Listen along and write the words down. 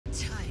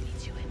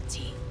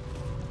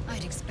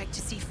I'd expect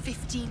to see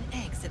 15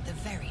 eggs at the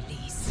very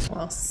least.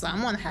 Well,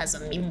 someone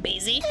hasn't been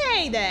busy.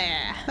 Hey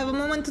there! Have a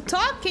moment to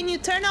talk? Can you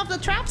turn off the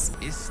traps?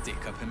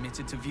 Istik are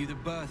permitted to view the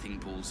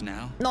birthing pools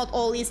now. Not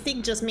all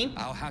Istik, just me.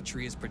 Our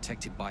hatchery is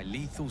protected by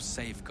lethal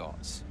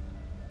safeguards.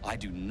 I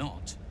do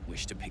not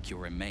wish to pick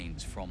your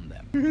remains from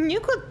them. You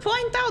could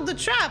point out the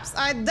traps.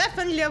 I'd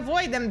definitely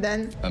avoid them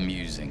then.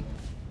 Amusing.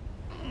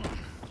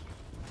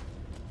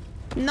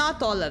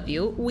 Not all of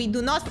you. We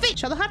do not fit.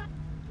 Shut up.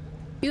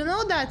 You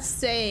know that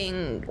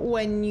saying,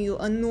 when you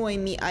annoy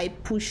me, I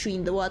push you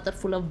in the water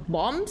full of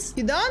bombs?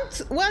 You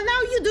don't? Well,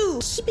 now you do.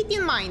 Keep it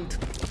in mind.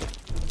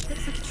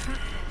 Looks like a trap.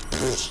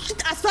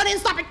 Sorry,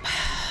 stop it.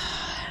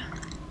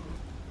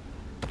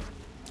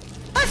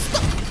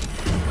 Stop.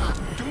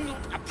 Do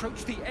not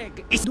approach the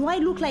egg. Do I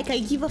look like I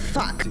give a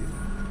fuck?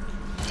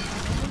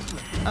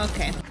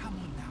 Okay. Come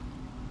on now.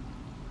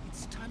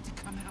 It's time to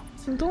come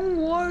out. Don't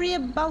worry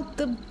about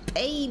the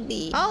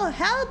baby. I'll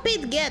help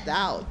it get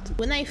out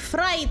when I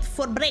fry it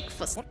for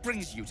breakfast. What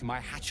brings you to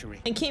my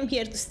hatchery? I came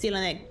here to steal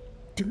an egg.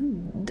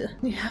 Dude,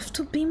 you have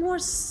to be more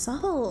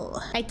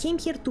subtle. I came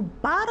here to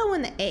borrow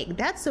an egg.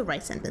 That's the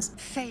right sentence.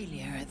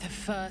 Failure at the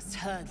first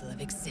hurdle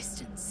of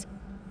existence.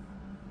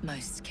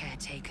 Most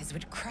caretakers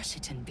would crush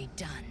it and be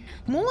done.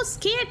 Most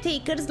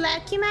caretakers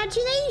lack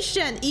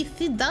imagination. If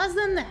it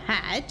doesn't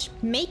hatch,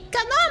 make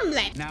an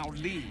omelette. Now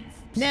leave.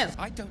 No.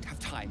 I don't have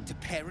time to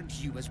parent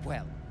you as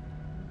well.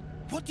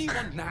 What do you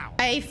want now?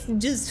 I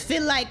just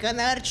feel like an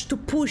urge to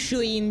push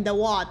you in the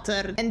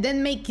water and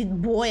then make it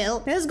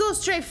boil. Let's go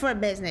straight for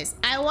business.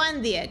 I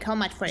want the egg. How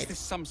much for Is it? this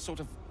some sort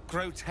of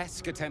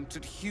grotesque attempt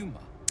at humor?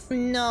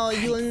 No,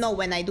 you'll know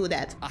when I do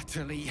that.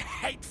 Utterly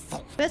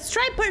hateful. Let's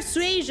try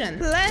persuasion.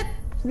 Let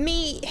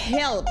me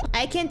help.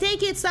 I can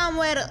take it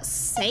somewhere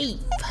safe.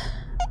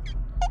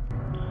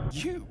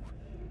 You?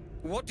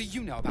 What do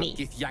you know about Me.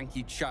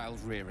 githyanki child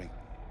rearing?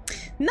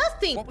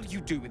 Nothing. What will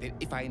you do with it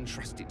if I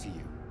entrust it to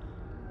you?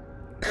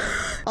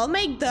 I'll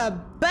make the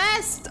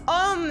best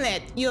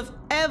omelette you've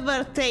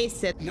ever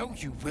tasted. No,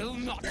 you will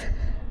not.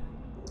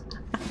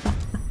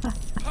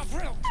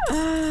 Avril!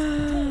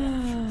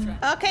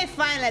 Okay,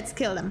 fine, let's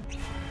kill them.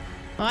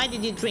 Why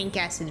did you drink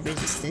acid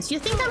resistance? You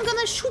think I'm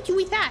gonna shoot you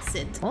with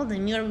acid? Well,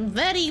 then you're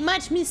very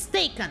much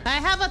mistaken.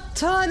 I have a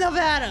ton of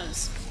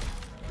arrows.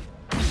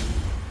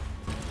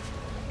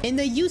 And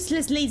a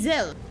useless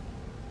laezel.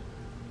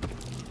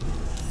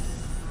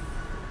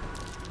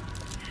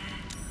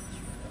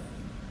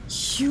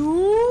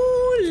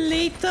 You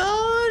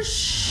little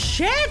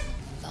shit!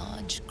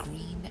 Large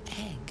green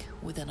egg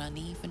with an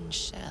uneven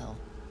shell.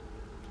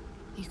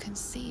 You can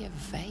see a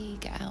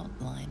vague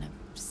outline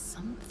of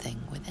something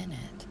within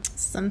it.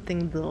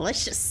 Something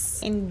delicious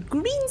and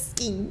green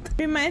skinned.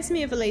 Reminds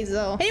me of a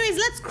laezel. Anyways,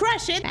 let's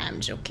crush it. I'm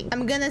joking.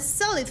 I'm gonna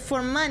sell it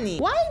for money.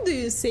 Why do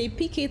you say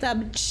pick it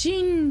up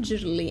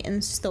gingerly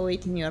and stow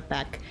it in your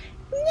pack?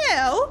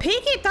 No,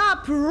 pick it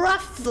up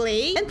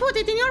roughly and put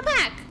it in your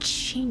pack.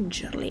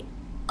 Gingerly.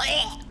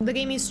 The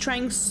game is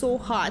trying so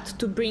hard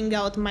to bring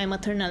out my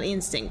maternal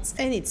instincts,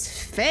 and it's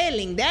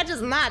failing. They're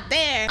just not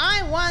there.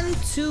 I want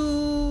to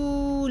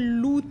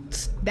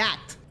loot that.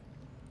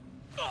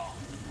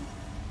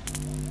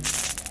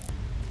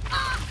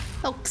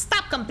 Oh,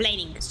 stop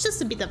complaining. It's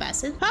just a bit of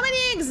acid. How many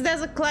eggs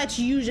does a clutch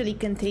usually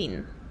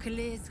contain?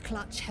 Kalir's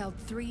clutch held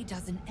 3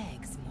 dozen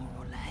eggs, more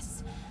or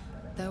less.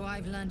 Though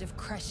I've learned of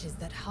creches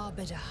that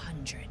harbored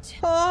 100.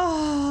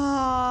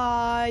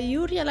 Oh,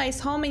 you realize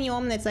how many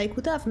omelettes I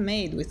could have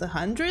made with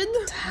 100?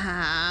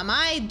 Damn,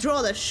 I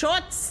draw the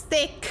short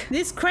stick.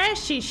 This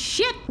crash is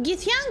shit.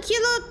 Githyanki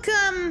look,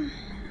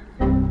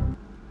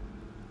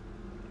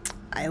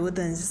 I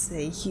wouldn't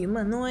say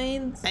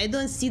humanoid. I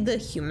don't see the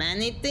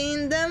humanity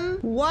in them.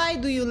 Why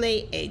do you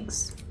lay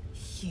eggs?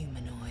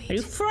 Humanoid. Are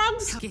you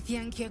frogs?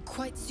 Githyanki are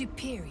quite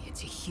superior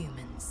to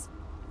humans.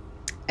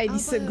 I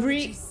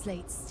disagree. Our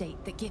slates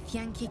state that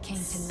Githyanki came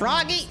to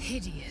Froggy. life.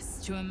 Hideous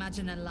to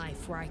imagine a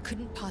life where I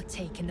couldn't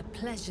partake in the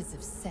pleasures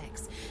of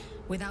sex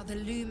without the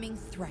looming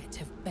threat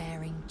of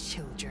bearing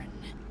children.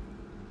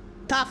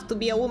 Tough to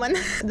be a woman.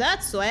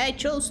 That's why I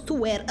chose to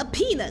wear a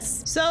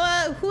penis. So,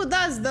 who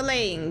does the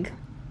laying?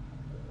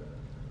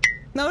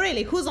 No,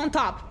 really, who's on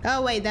top?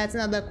 Oh wait, that's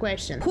another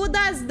question. Who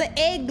does the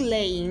egg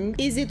laying?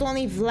 Is it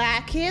only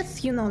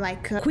Vlaakith? You know,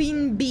 like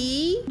Queen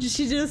Bee?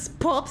 She just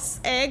pops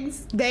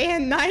eggs day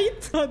and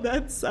night? Oh,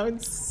 that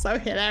sounds so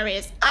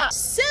hilarious.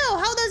 So,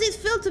 how does it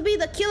feel to be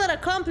the killer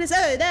accomplice?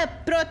 Oh, the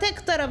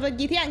protector of a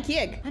githyanki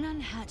egg. An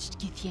unhatched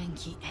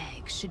githyanki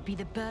egg should be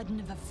the burden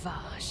of a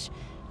Vash,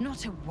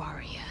 not a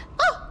warrior.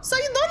 Oh, so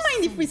you don't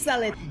mind if we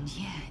sell it? And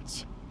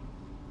yet,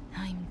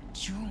 I'm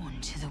drawn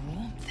to the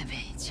warmth of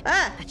it.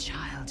 A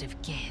child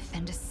of Gith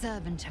and a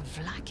servant of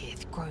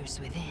Vlaakith grows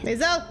within.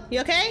 Lae'zel,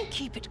 you okay?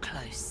 Keep it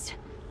close.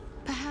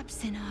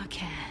 Perhaps in our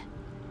care,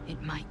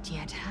 it might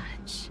yet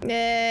hatch.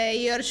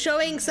 You're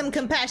showing some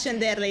compassion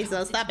there,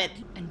 Lae'zel. Stop it.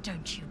 And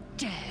don't you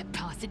dare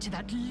pass it to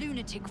that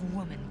lunatic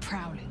woman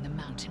prowling the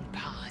mountain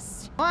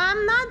pass. Oh,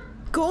 I'm not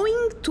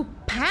going to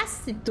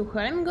pass it to her.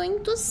 I'm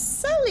going to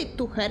sell it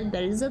to her.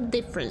 There is a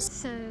difference.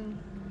 So,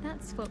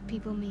 That's what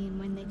people mean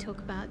when they talk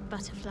about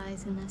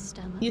butterflies in their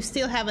stomach. You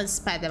still haven't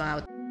spat them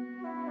out.